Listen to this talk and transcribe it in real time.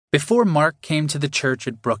Before Mark came to the church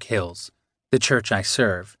at Brook Hills, the church I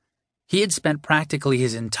serve, he had spent practically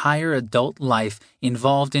his entire adult life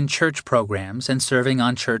involved in church programs and serving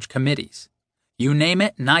on church committees. "You name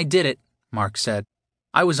it, and I did it," Mark said.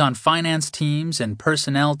 "I was on finance teams and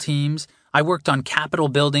personnel teams. I worked on capital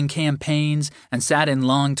building campaigns and sat in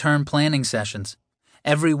long-term planning sessions.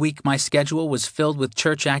 Every week my schedule was filled with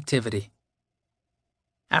church activity."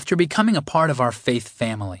 After becoming a part of our faith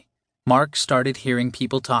family, Mark started hearing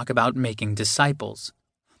people talk about making disciples.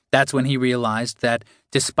 That's when he realized that,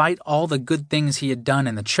 despite all the good things he had done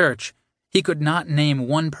in the church, he could not name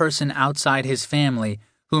one person outside his family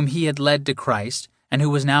whom he had led to Christ and who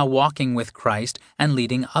was now walking with Christ and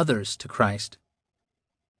leading others to Christ.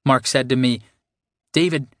 Mark said to me,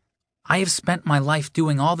 "David, I have spent my life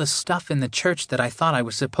doing all the stuff in the church that I thought I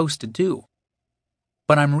was supposed to do.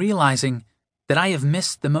 But I'm realizing that I have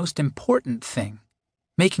missed the most important thing,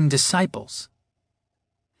 making disciples."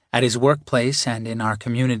 At his workplace and in our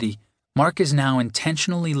community, Mark is now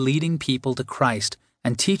intentionally leading people to Christ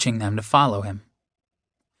and teaching them to follow him.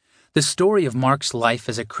 The story of Mark's life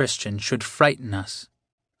as a Christian should frighten us.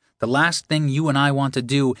 The last thing you and I want to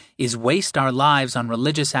do is waste our lives on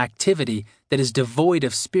religious activity that is devoid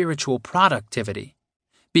of spiritual productivity,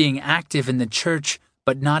 being active in the church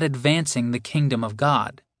but not advancing the kingdom of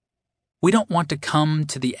God. We don't want to come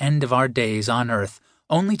to the end of our days on earth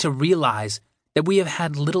only to realize that we have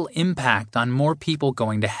had little impact on more people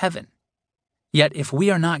going to heaven. Yet if we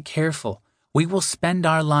are not careful, we will spend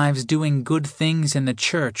our lives doing good things in the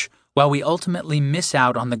church while we ultimately miss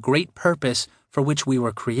out on the great purpose for which we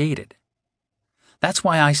were created. That's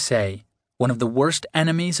why I say one of the worst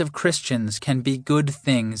enemies of Christians can be good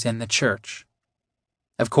things in the church.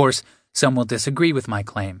 Of course, some will disagree with my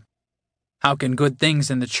claim. How can good things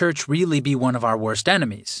in the church really be one of our worst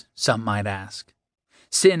enemies? Some might ask.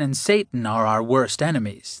 Sin and Satan are our worst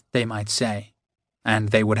enemies, they might say, and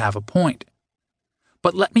they would have a point.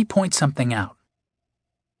 But let me point something out.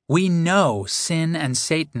 We know sin and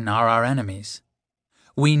Satan are our enemies.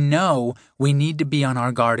 We know we need to be on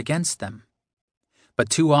our guard against them. But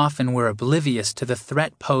too often we're oblivious to the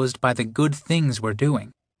threat posed by the good things we're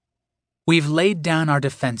doing. We've laid down our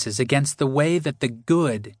defenses against the way that the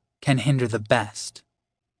good can hinder the best.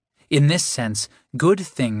 In this sense, good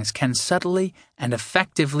things can subtly and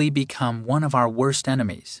effectively become one of our worst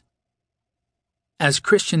enemies. As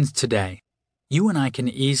Christians today, you and I can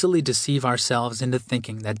easily deceive ourselves into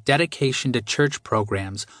thinking that dedication to church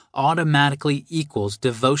programs automatically equals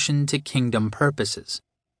devotion to kingdom purposes.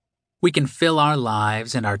 We can fill our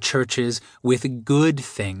lives and our churches with good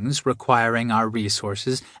things requiring our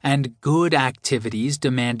resources and good activities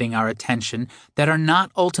demanding our attention that are not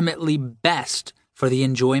ultimately best for the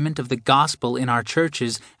enjoyment of the gospel in our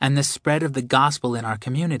churches and the spread of the gospel in our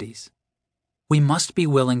communities. We must be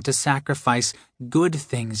willing to sacrifice good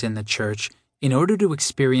things in the church in order to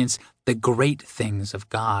experience the great things of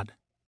God.